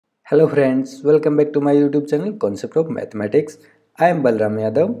Hello friends, welcome back to my YouTube channel concept of mathematics. I am Balram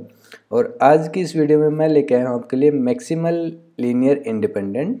Yadav और आज की इस video में मैं लेके आया हूँ आपके लिए maximal linear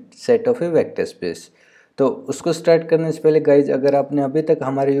independent set of A vector space. तो उसको स्टार्ट करने से पहले गाइज, अगर आपने अभी तक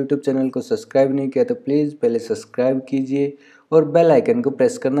हमारे यूट्यूब चैनल को सब्सक्राइब नहीं किया तो प्लीज़ पहले सब्सक्राइब कीजिए और बेल आइकन को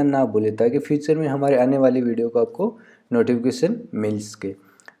प्रेस करना ना भूलें ताकि फ्यूचर में हमारे आने वाली वीडियो को आपको नोटिफिकेशन मिल सके।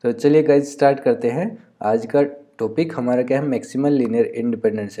 तो चलिए गाइज स्टार्ट करते हैं। आज का टॉपिक हमारा क्या है, मैक्सिमल लीनियर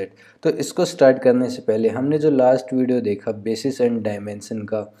इंडिपेंडेंट सेट। तो इसको स्टार्ट करने से पहले हमने जो लास्ट वीडियो देखा बेसिस एंड डायमेंशन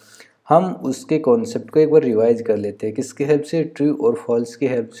का, हम उसके कॉन्सेप्ट को एक बार रिवाइज कर लेते हैं। किसकी हेल्प से? ट्रू और फॉल्स की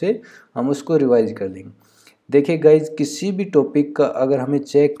हेल्प से हम उसको रिवाइज कर लेंगे। देखिए गाइज, किसी भी टॉपिक का अगर हमें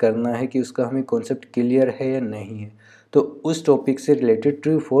चेक करना है कि उसका हमें कॉन्सेप्ट क्लियर है या नहीं है, तो उस टॉपिक से रिलेटेड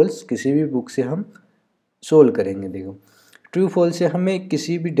ट्रू फॉल्स किसी भी बुक से हम सोल्व करेंगे। देखो, ट्रू फॉल्स से हमें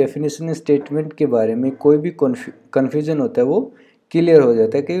किसी भी डेफिनेशन स्टेटमेंट के बारे में कोई भी कन्फ्यूजन होता है वो क्लियर हो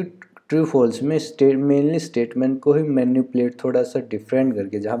जाता है कि ट्रू फॉल्स में मेनली स्टेटमेंट को ही मैनिपुलेट थोड़ा सा डिफरेंट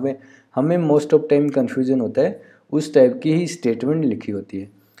करके, जहाँ पे हमें मोस्ट ऑफ टाइम कन्फ्यूजन होता है उस टाइप की ही स्टेटमेंट लिखी होती है।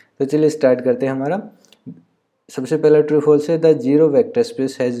 तो चलिए स्टार्ट करते हैं। हमारा सबसे पहला ट्रू फॉल्स है the zero vector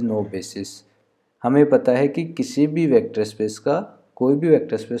space has no basis. हमें पता है कि किसी भी वेक्टर स्पेस का, कोई भी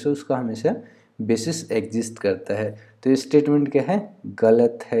वेक्टर स्पेस है, उसका हमेशा बेसिस एग्जिस्ट करता है। तो ये स्टेटमेंट क्या है?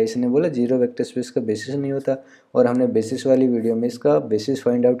 गलत है। इसने बोला जीरो वेक्टर स्पेस का बेसिस नहीं होता, और हमने बेसिस वाली वीडियो में इसका बेसिस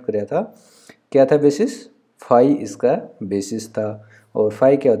फाइंड आउट किया था। क्या था बेसिस? फाई इसका बेसिस था। और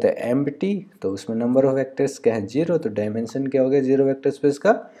फाई क्या होता है? एम्प्टी। तो उसमें नंबर ऑफ वेक्टर्स क्या है? जीरो। तो डायमेंशन क्या हो गया जीरो वेक्टर स्पेस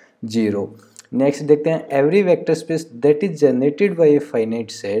का? जीरो। नेक्स्ट देखते हैं, every vector space that is generated by a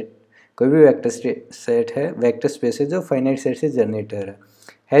finite set. कोई भी वेक्टर सेट है, वेक्टर स्पेस है जो फाइनाइट सेट से जनरेटर है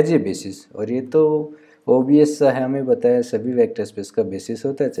ए बेसिस। और ये तो ओबियस सा है, हमें बताया सभी वेक्टर स्पेस का बेसिस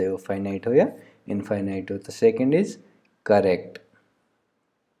होता है, चाहे वो फाइनाइट हो या इनफाइनाइट हो। तो सेकंड इज करेक्ट।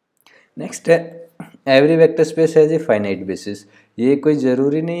 नेक्स्ट है, every vector space has a finite basis. ये कोई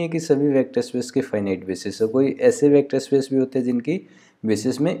ज़रूरी नहीं है कि सभी वेक्टर स्पेस के फाइनाइट बेसिस हो। कोई ऐसे वेक्टर स्पेस भी होते हैं जिनकी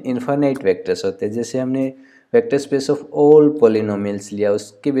बेसिस में इनफाइनाइट वेक्टर्स होते हैं। जैसे हमने vector space of all polynomials लिया,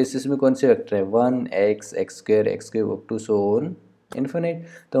 उसके बेसिस में कौन से वेक्टर है? 1 x x square up to so on infinite.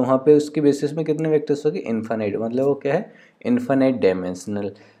 तो वहाँ पे उसके बेसिस में कितने वेक्टर्स हो गए? इन्फाइनाइट। मतलब वो क्या है? Infinite dimensional.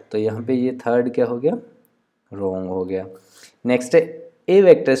 तो यहाँ पे ये थर्ड क्या हो गया? रॉन्ग हो गया। नेक्स्ट है, ए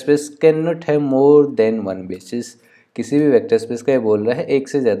vector space can not have more than one basis. किसी भी वेक्टर स्पेस का ये बोल रहा है एक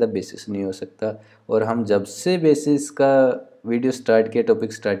से ज़्यादा बेसिस नहीं हो सकता। और हम जब से बेसिस का वीडियो स्टार्ट किया,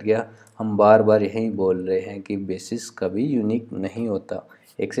 टॉपिक स्टार्ट किया, हम बार बार यही बोल रहे हैं कि बेसिस कभी यूनिक नहीं होता,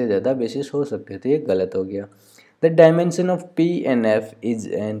 एक से ज़्यादा बेसिस हो सकते। तो ये गलत हो गया। The dimension of P N F is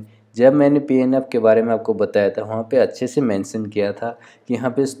an. जब मैंने पी एन एफ के बारे में आपको बताया था, वहाँ पे अच्छे से मेंशन किया था कि यहाँ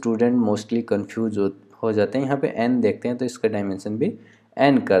पे स्टूडेंट मोस्टली कंफ्यूज हो जाते हैं। यहाँ पे एन देखते हैं तो इसका डायमेंशन भी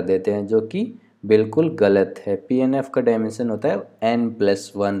एन कर देते हैं, जो कि बिल्कुल गलत है। पी एन एफ का डायमेंशन होता है N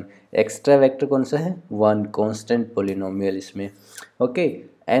plus one. Extra vector कौन सा है? वन, कॉन्स्टेंट पोलिनोमियल इसमें। ओके,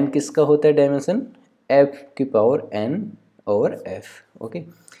 एन किसका होता है डायमेंशन? एफ की power N over F. Okay,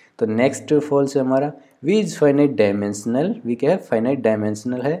 तो नेक्स्ट फॉल्स है हमारा, we is finite dimensional. We क्या है? फाइनाइट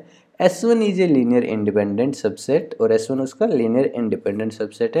डायमेंशनल है। S1 is a linear independent subset, और S1 उसका लीनियर इंडिपेंडेंट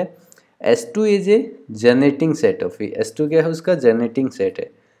सबसेट है। S2 is a generating set of E. S2 क्या है? उसका जनरेटिंग सेट है।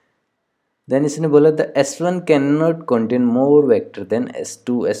 देन इसने बोला the S1 can not contain more vector then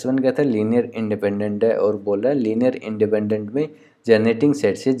S2। S1 क्या था? लीनियर इंडिपेंडेंट है, और बोल रहा है लीनियर इंडिपेंडेंट में जनरेटिंग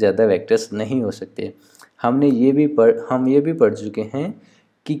सेट से ज़्यादा वेक्टर्स नहीं हो सकते। हम ये भी पढ़ चुके हैं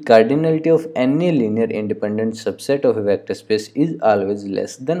कि cardinality of any linear independent subset of A vector space is always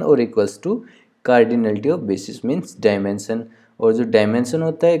less than और equals to cardinality of basis means dimension. और जो डायमेंशन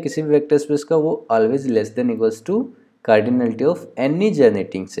होता है किसी भी वेक्टर स्पेस का, वो always less than equals to cardinality of any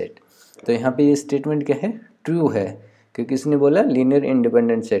generating set. तो यहाँ पे ये स्टेटमेंट क्या है? ट्रू है, क्योंकि इसने बोला लीनियर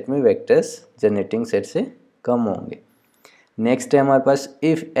इंडिपेंडेंट सेट में वेक्टर्स जनरेटिंग सेट से कम होंगे। नेक्स्ट है हमारे पास,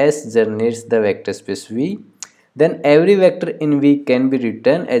 if S generates the vector space V, then every vector in V can be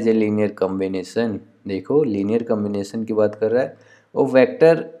return as a linear combination. देखो, लीनियर कॉम्बिनेशन की बात कर रहा है, और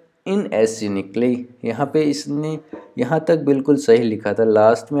वेक्टर इन S यूनिकली। यहाँ पे इसने यहाँ तक बिल्कुल सही लिखा था,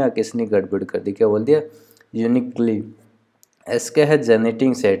 लास्ट में आके इसने गड़बड़ कर दी। क्या बोल दिया? यूनिकली। S क्या है?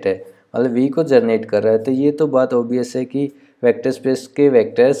 जनरेटिंग सेट है, मतलब V को जनरेट कर रहा है। तो ये तो बात ऑब्वियस है कि वेक्टर स्पेस के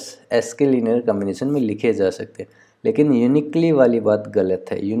वेक्टर्स S के लीनियर कॉम्बिनेशन में लिखे जा सकते हैं। लेकिन यूनिकली वाली बात गलत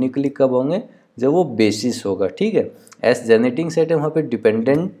है। यूनिकली कब होंगे? जब वो बेसिस होगा। ठीक है, S जनरेटिंग सेट है, वहाँ पे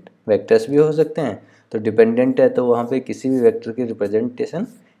डिपेंडेंट वेक्टर्स भी हो सकते हैं। तो डिपेंडेंट है तो वहाँ पे किसी भी वेक्टर की रिप्रेजेंटेशन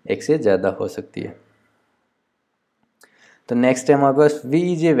एक से ज़्यादा हो सकती है। तो नेक्स्ट है हमारे पास, V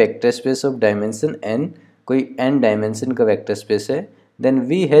is a vector space of dimension n। कोई n डायमेंशन का वेक्टर स्पेस है, then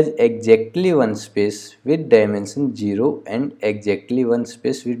we has exactly one space with dimension 0 and exactly one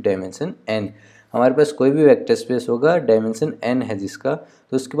space with dimension n। हमारे पास कोई भी वेक्टर स्पेस होगा डायमेंशन n है जिसका,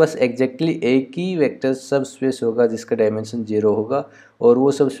 तो उसके पास एग्जैक्टली एक ही वेक्टर सब स्पेस होगा जिसका डायमेंशन 0 होगा, और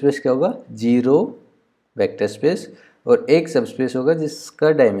वो सब स्पेस क्या होगा, 0 वेक्टर स्पेस, और एक सब स्पेस होगा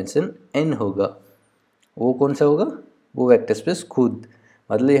जिसका डायमेंशन n होगा। वो कौन सा होगा, वो वेक्टर स्पेस खुद।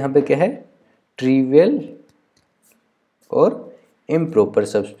 मतलब यहाँ पे क्या है, ट्रिवियल और इम्प्रॉपर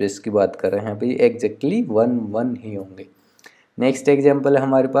सब स्पेस की बात कर रहे हैं यहाँ पे, एग्जैक्टली 1 1 ही होंगे। नेक्स्ट एग्जाम्पल है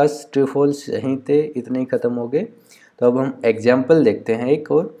हमारे पास, ट्रू फॉल्स यहीं थे, इतने ही खत्म हो गए। तो अब हम एग्जाम्पल देखते हैं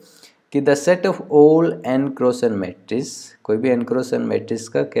एक और, कि the set of all n cross n matrix, कोई भी n क्रॉस n मैट्रिक्स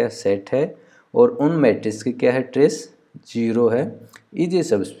का क्या सेट है और उन मैट्रिक्स की क्या है ट्रेस 0 है, इज ए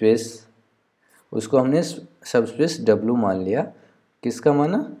सब स्पेस। उसको हमने सब स्पेस W मान लिया, किसका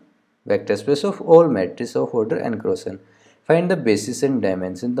माना, vector space of all matrix of order n cross n। Find the basis and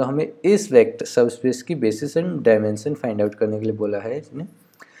dimension, तो हमें इस वेक्टर सब स्पेस की basis and dimension find out करने के लिए बोला है इसने।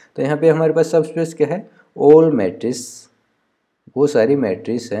 तो यहाँ पे हमारे पास सब स्पेस क्या है, ऑल मैट्रिक्स, वो सारी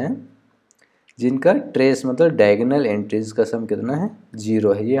मैट्रिक्स हैं जिनका ट्रेस मतलब डायगोनल एंट्रीज का सम कितना है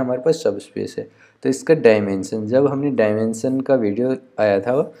 0 है, ये हमारे पास सब स्पेस है। तो इसका डायमेंशन, जब हमने डायमेंशन का वीडियो आया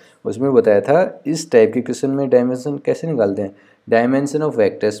था उसमें बताया था इस टाइप के क्वेश्चन में डायमेंशन कैसे निकालते हैं, dimension of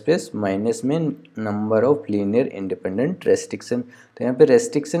vector space minus में number of linear independent restriction. तो यहाँ पे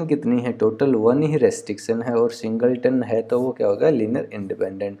रेस्ट्रिक्शन कितनी है, टोटल 1 ही रेस्ट्रिक्शन है, और सिंगलटन है तो वो क्या होगा, लीनियर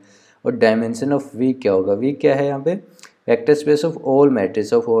इंडिपेंडेंट। और डायमेंशन ऑफ वी क्या होगा, वी क्या है यहाँ पे, vector space of all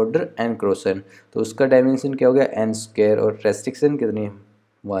matrix of order n cross n, तो उसका डायमेंशन क्या हो गया n स्क्वायर, और रेस्ट्रिक्शन कितनी है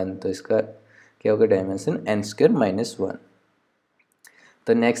 1, तो इसका क्या होगा डायमेंशन n स्क्वायर माइनस 1।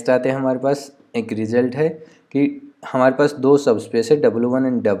 तो नेक्स्ट आते हैं हमारे पास एक रिजल्ट है कि हमारे पास दो सब स्पेस है W1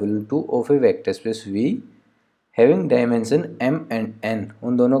 and W2 of A vector space V having dimension m and n,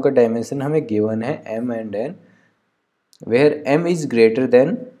 उन दोनों का डायमेंशन हमें गिवन है m and n, where m is greater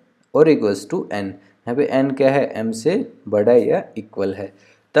than और इक्वल्स टू n। यहाँ पे n क्या है, m से बड़ा या इक्वल है।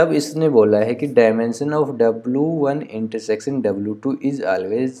 तब इसने बोला है कि dimension of W1 intersection W2 is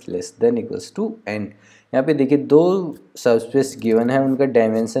always less than equals to n। यहाँ पे देखिए दो सबस्पेस गिवन है, उनका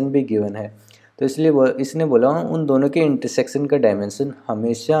डायमेंशन भी गिवन है, तो इसलिए इसने बोला उन दोनों के इंटरसेक्शन का डायमेंशन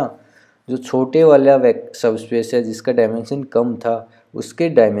हमेशा जो छोटे वाला सबस्पेस है जिसका डायमेंशन कम था उसके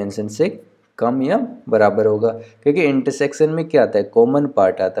डायमेंशन से कम या बराबर होगा, क्योंकि इंटरसेक्शन में क्या आता है, कॉमन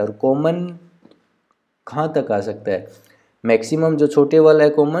पार्ट आता है, और कॉमन कहाँ तक आ सकता है, मैक्सिमम जो छोटे वाला है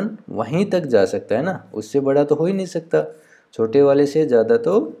कॉमन वहीं तक जा सकता है ना, उससे बड़ा तो हो ही नहीं सकता, छोटे वाले से ज़्यादा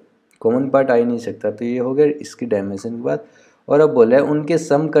तो कॉमन पार्ट आ ही नहीं सकता। तो ये हो गया इसकी डायमेंशन की बात। और अब बोला है उनके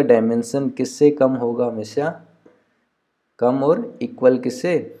सम का डायमेंशन किससे कम होगा, हमेशा कम और इक्वल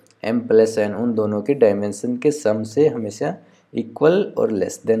किससे, m प्लस n, उन दोनों के डायमेंशन के सम से हमेशा इक्वल और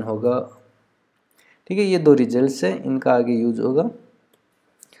लेस देन होगा। ठीक है, ये दो रिजल्ट्स हैं, इनका आगे यूज होगा।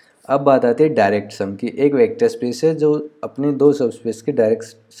 अब बात आती है डायरेक्ट सम की। एक वेक्टर स्पेस है जो अपने दो सब स्पेस के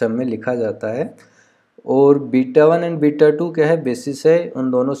डायरेक्ट सम में लिखा जाता है, और β1 एंड β2 क्या है, बेसिस है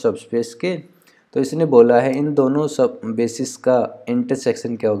उन दोनों सब स्पेस के। तो इसने बोला है इन दोनों सब बेसिस का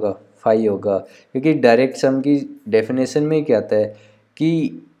इंटरसेक्शन क्या होगा, फाई होगा, क्योंकि डायरेक्ट सम की डेफिनेशन में क्या आता है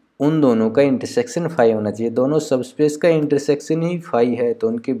कि उन दोनों का इंटरसेक्शन फाई होना चाहिए, दोनों सब स्पेस का इंटरसेक्शन ही फाई है, तो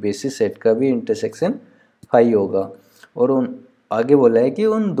उनके बेसिस सेट का भी इंटरसेक्शन फाई होगा। और उन आगे बोला है कि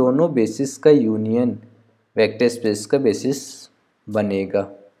उन दोनों बेसिस का यूनियन वेक्टर स्पेस का बेसिस बनेगा।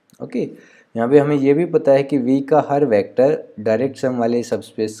 ओके, यहाँ पे हमें ये भी पता है कि V का हर वेक्टर डायरेक्ट सम वाले सब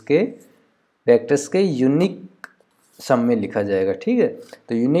स्पेस के वेक्टर्स के यूनिक सम में लिखा जाएगा। ठीक है,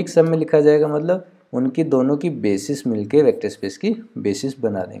 तो यूनिक सम में लिखा जाएगा मतलब उनकी दोनों की बेसिस मिलके वेक्टर स्पेस की बेसिस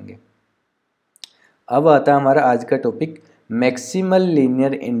बना देंगे। अब आता है हमारा आज का topic maximal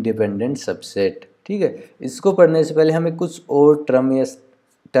linear independent subset. ठीक है, इसको पढ़ने से पहले हमें कुछ और टर्म या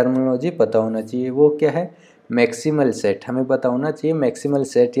टर्मिनोलॉजी पता होना चाहिए। वो क्या है, मैक्सिमल सेट हमें पता होना चाहिए। मैक्सिमल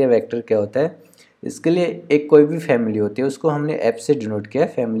सेट या वेक्टर क्या होता है, इसके लिए एक कोई भी फैमिली होती है उसको हमने एफ से डिनोट किया है,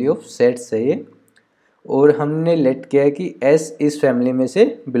 फैमिली ऑफ सेट्स है ये, और हमने लेट किया है कि एस इस फैमिली में से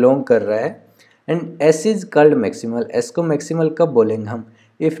बिलोंग कर रहा है, and S is called maximal. S को मैक्सिमल कब बोलेंगे हम,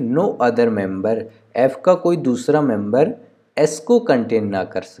 if no other member, F का कोई दूसरा मेंबर एस को कंटेन ना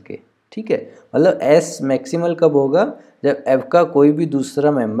कर सके। ठीक है, मतलब एस मैक्सिमल कब होगा, जब एफ का कोई भी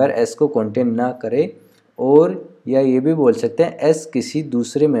दूसरा मेंबर एस को कंटेन ना करे, और या ये भी बोल सकते हैं एस किसी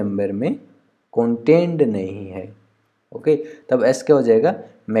दूसरे मेंबर में कंटेन्ड नहीं है। ओके, तब एस क्या हो जाएगा,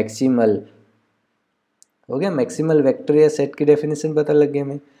 मैक्सिमल हो गया। मैक्सिमल वेक्टर या सेट की डेफिनेशन पता लग गई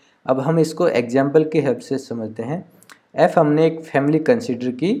हमें। अब हम इसको एग्जाम्पल की हेल्प से समझते हैं। एफ हमने एक फैमिली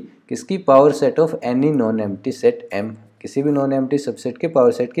कंसिडर की, किसकी, power set of any non empty set M किसी भी नॉन एम्प्टी सबसेट के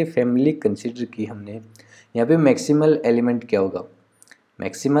पावर सेट की फैमिली कंसिडर की हमने। यहाँ पे मैक्सिमल एलिमेंट क्या होगा,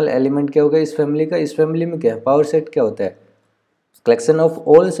 मैक्सिमल एलिमेंट क्या होगा इस फैमिली का, इस फैमिली में क्या है, पावर सेट क्या होता है, collection of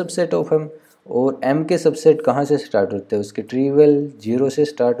all subset of M. और एम के सबसेट कहाँ से स्टार्ट होते हैं, उसके ट्रिवियल 0 से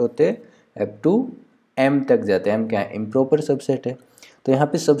स्टार्ट होते हैं अप टू एम तक जाते हैं। एम क्या है, इम्प्रॉपर सबसेट है। तो यहाँ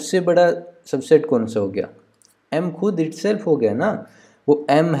पे सबसे बड़ा सबसेट कौन सा हो गया, एम खुद इटसेल्फ हो गया ना, वो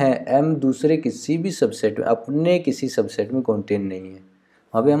एम है। एम दूसरे किसी भी सबसेट में, अपने किसी सबसेट में कॉन्टेन नहीं है।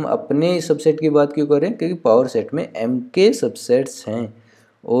 अभी हम अपने सबसेट की बात क्यों करें, क्योंकि पावर सेट में एम के सबसेट्स हैं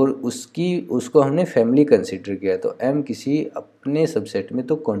और उसको हमने फैमिली कंसिडर किया। तो एम किसी अपने सबसेट में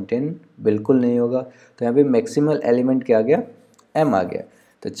तो कंटेन बिल्कुल नहीं होगा। तो यहाँ पे मैक्सिमल एलिमेंट क्या आ गया, एम आ गया।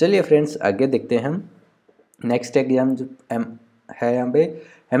 तो चलिए फ्रेंड्स आगे देखते हैं हम नेक्स्ट एग्जाम जो एम है। यहाँ पे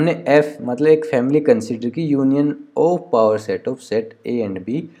हमने एफ मतलब एक फैमिली कंसिडर की, union of power set of set A and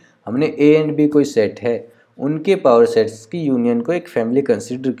B. हमने ए एंड बी कोई सेट है, उनके पावर सेट्स की यूनियन को एक फैमिली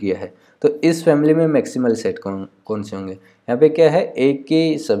कंसिडर किया है। तो इस फैमिली में मैक्सिमल सेट कौन कौन से होंगे, यहाँ पे क्या है, ए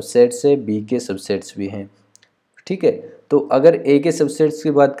के सबसेट्स है, बी के सबसेट्स भी हैं, ठीक है। तो अगर ए के सबसेट्स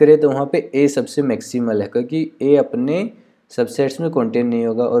की बात करें तो वहाँ पे ए सबसे मैक्सिमल है, क्योंकि ए अपने सबसेट्स में कंटेन नहीं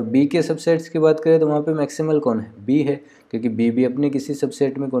होगा। और बी के सबसेट्स की बात करें तो वहाँ पे मैक्सिमल कौन है, बी है, क्योंकि बी भी अपने किसी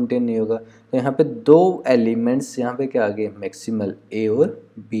सबसेट में कंटेन नहीं होगा। तो यहाँ पे दो एलिमेंट्स यहाँ पे क्या आ गए, मैक्सिमल, ए और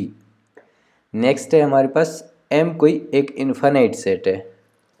बी। नेक्स्ट है हमारे पास एम कोई एक इन्फानाइट सेट है,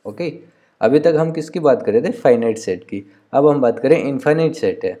 ओके। अभी तक हम किसकी बात कर रहे थे, फाइनाइट सेट की। अब हम बात करें इन्फानाइट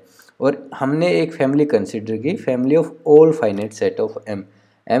सेट है और हमने एक फैमिली कंसिडर की, family of all finite set of M.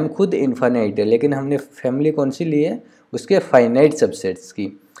 M खुद इन्फानाइट है लेकिन हमने फैमिली कौन सी ली है, उसके फाइनाइट सबसेट्स की।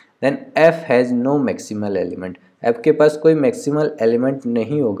 Then F has no maximal element, F के पास कोई मैक्सिमल एलिमेंट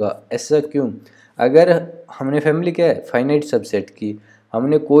नहीं होगा। ऐसा क्यों, अगर हमने फैमिली क्या है, फाइनाइट सबसेट की,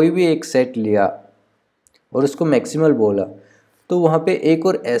 हमने कोई भी एक सेट लिया और उसको मैक्सिमल बोला, तो वहाँ पे एक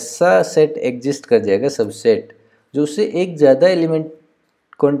और ऐसा सेट एग्जिस्ट कर जाएगा सबसेट जो उससे एक ज़्यादा एलिमेंट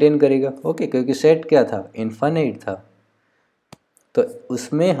कंटेन करेगा, ओके, क्योंकि सेट क्या था, इन्फानाइट था। तो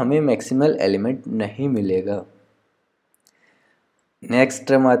उसमें हमें मैक्सिमल एलिमेंट नहीं मिलेगा। नेक्स्ट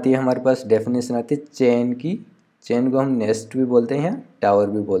टर्म आती है हमारे पास, डेफिनेशन आती है चेन की। चेन को हम नेस्ट भी बोलते हैं, टावर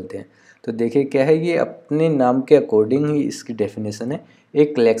भी बोलते हैं। तो देखिए क्या है, ये अपने नाम के अकॉर्डिंग ही इसकी डेफिनेशन है।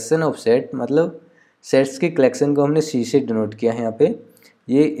 एक कलेक्शन ऑफ सेट, मतलब सेट्स की कलेक्शन को हमने सी से डिनोट किया है यहाँ पे।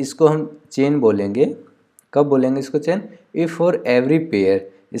 ये इसको हम चेन बोलेंगे। कब बोलेंगे इसको chain, if for every pair,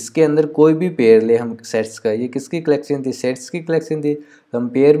 इसके अंदर कोई भी पेयर ले हम सेट्स का, ये किसकी कलेक्शन थी, सेट्स की कलेक्शन थी। तो हम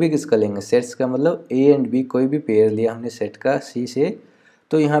पेयर भी किसका लेंगे, सेट्स का, मतलब ए एंड बी कोई भी पेयर लिया हमने सेट का सी से,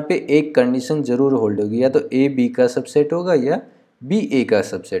 तो यहाँ पे एक कंडीशन ज़रूर होल्ड होगी, या तो ए बी का सबसेट होगा या बी ए का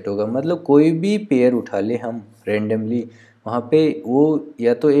सबसेट होगा। मतलब कोई भी पेयर उठा ले हम रेंडमली, वहाँ पे वो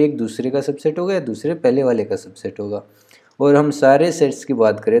या तो एक दूसरे का सबसेट होगा या दूसरे पहले वाले का सबसेट होगा। और हम सारे सेट्स की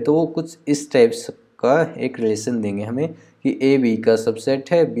बात करें तो वो कुछ इस टाइप्स का एक रिलेशन देंगे हमें कि ए बी का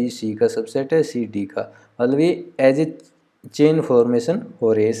सबसेट है, बी सी का सबसेट है, सी डी का। मतलब ये एज ए चेन फॉर्मेशन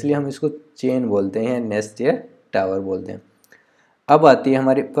हो रही है, इसलिए हम इसको चेन बोलते हैं, नेस्ट या टावर बोलते हैं। अब आती है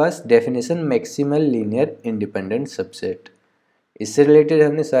हमारे पास definition maximal linear independent subset. इससे रिलेटेड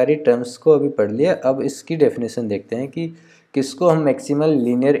हमने सारी टर्म्स को अभी पढ़ लिया। अब इसकी डेफिनेशन देखते हैं कि किसको हम मैक्सिमल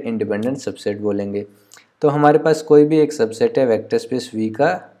लीनियर इंडिपेंडेंट सबसेट बोलेंगे। तो हमारे पास कोई भी एक सबसेट है वेक्टर स्पेस वी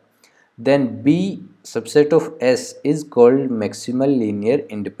का, then B subset of S is called maximal linear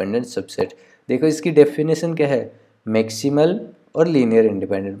independent subset. देखो इसकी डेफिनेशन क्या है, मैक्सिमल और लीनियर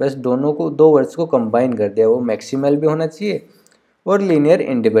इंडिपेंडेंट, बस दोनों को, दो वर्ड्स को कंबाइन कर दिया। वो मैक्सिमल भी होना चाहिए और लीनियर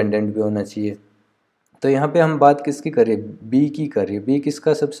इंडिपेंडेंट भी होना चाहिए। तो यहाँ पे हम बात किसकी कर रहे हैं, बी की कर रही है। बी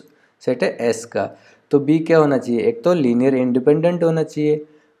किसका सब सेट है, एस का। तो बी क्या होना चाहिए, एक तो लीनियर इंडिपेंडेंट होना चाहिए,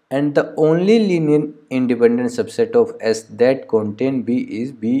 and the only linear independent subset of S that contain B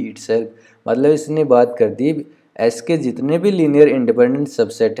is B itself. मतलब इसने बात कर दी, एस के जितने भी लीनियर इंडिपेंडेंट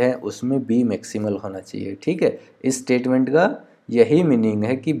सबसेट हैं उसमें बी मैक्सिमल होना चाहिए, ठीक है। इस स्टेटमेंट का यही मीनिंग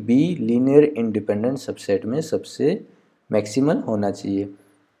है कि बी लीनियर इंडिपेंडेंट सबसेट में सबसे मैक्सिमल होना चाहिए,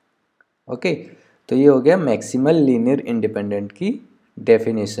 ओके। तो ये हो गया मैक्सिमल लीनियर इंडिपेंडेंट की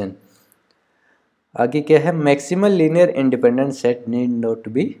डेफिनेशन। आगे क्या है, maximal linear independent set need not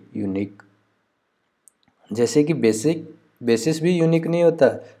be unique. जैसे कि बेसिस भी यूनिक नहीं होता,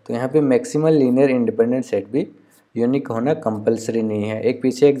 तो यहाँ पे मैक्सिमल लीनियर इंडिपेंडेंट सेट भी यूनिक होना कंपलसरी नहीं है। एक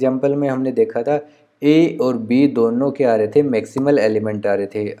पीछे एग्जांपल में हमने देखा था ए और बी दोनों के आ रहे थे, मैक्सिमल एलिमेंट आ रहे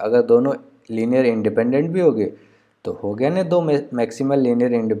थे। अगर दोनों लीनियर इंडिपेंडेंट भी हो गए तो हो गया ना दो मैक्सिमल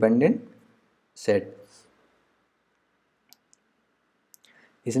लीनियर इंडिपेंडेंट सेट।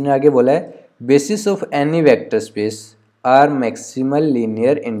 इसने आगे बोला है basis of any vector space are maximal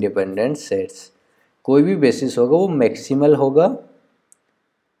linear independent sets. कोई भी बेसिस होगा वो मैक्सिमल होगा।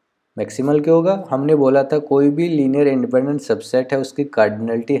 मैक्सिमल क्यों होगा? हमने बोला था कोई भी लीनियर इंडिपेंडेंट सबसेट है उसकी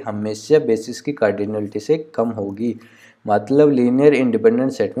कार्डिनलिटी हमेशा बेसिस की कार्डिनलिटी से कम होगी। मतलब लीनियर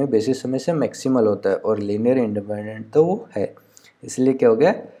इंडिपेंडेंट सेट में बेसिस हमेशा मैक्सिमल होता है और लीनियर इंडिपेंडेंट तो वो है, इसलिए क्या हो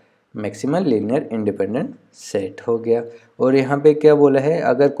गया? मैक्सिमल लीनियर इंडिपेंडेंट सेट हो गया। और यहाँ पे क्या बोला है,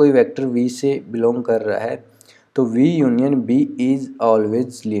 अगर कोई वेक्टर V से बिलोंग कर रहा है तो V union B is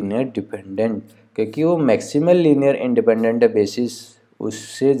always linear dependent, क्योंकि वो मैक्सिमल लीनियर इंडिपेंडेंट है बेसिस,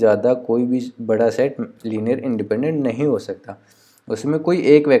 उससे ज़्यादा कोई भी बड़ा सेट लीनियर इंडिपेंडेंट नहीं हो सकता। उसमें कोई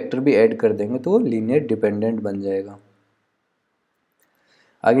एक वेक्टर भी ऐड कर देंगे तो वो लीनियर डिपेंडेंट बन जाएगा।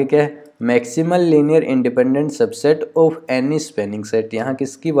 आगे क्या है? Maximal linear independent subset of any spanning set. यहाँ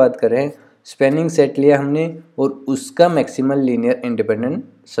किसकी बात कर रहे हैं? स्पैनिंग सेट लिया हमने और उसका मैक्सिमल लीनियर इंडिपेंडेंट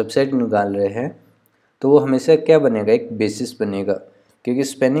सबसेट निकाल रहे हैं, तो वो हमेशा क्या बनेगा? एक बेसिस बनेगा, क्योंकि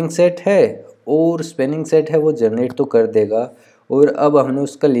स्पैनिंग सेट है और स्पैनिंग सेट है वो जनरेट तो कर देगा। और अब हमने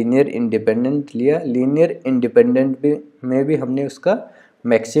उसका लीनियर इंडिपेंडेंट लिया, लीनियर इंडिपेंडेंट में भी हमने उसका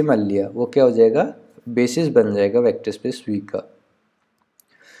मैक्सिमल लिया, वो क्या हो जाएगा? बेसिस बन जाएगा वेक्टर स्पेस V का।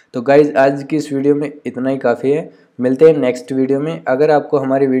 तो गाइज आज की इस वीडियो में इतना ही काफ़ी है, मिलते हैं नेक्स्ट वीडियो में। अगर आपको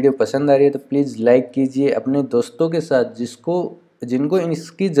हमारी वीडियो पसंद आ रही है तो प्लीज़ लाइक कीजिए अपने दोस्तों के साथ जिनको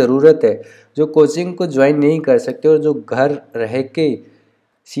इसकी ज़रूरत है, जो कोचिंग को ज्वाइन नहीं कर सकते और जो घर रह के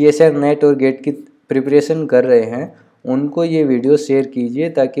CSIR नेट और गेट की प्रिपरेशन कर रहे हैं, उनको ये वीडियो शेयर कीजिए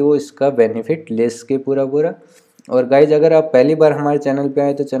ताकि वो इसका बेनिफिट ले सके पूरा। और गाइज अगर आप पहली बार हमारे चैनल पे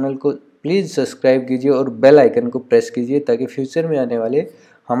आए तो चैनल को प्लीज़ सब्सक्राइब कीजिए और बेल आइकन को प्रेस कीजिए ताकि फ्यूचर में आने वाले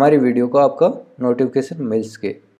हमारी वीडियो को आपका नोटिफिकेशन मिल सके।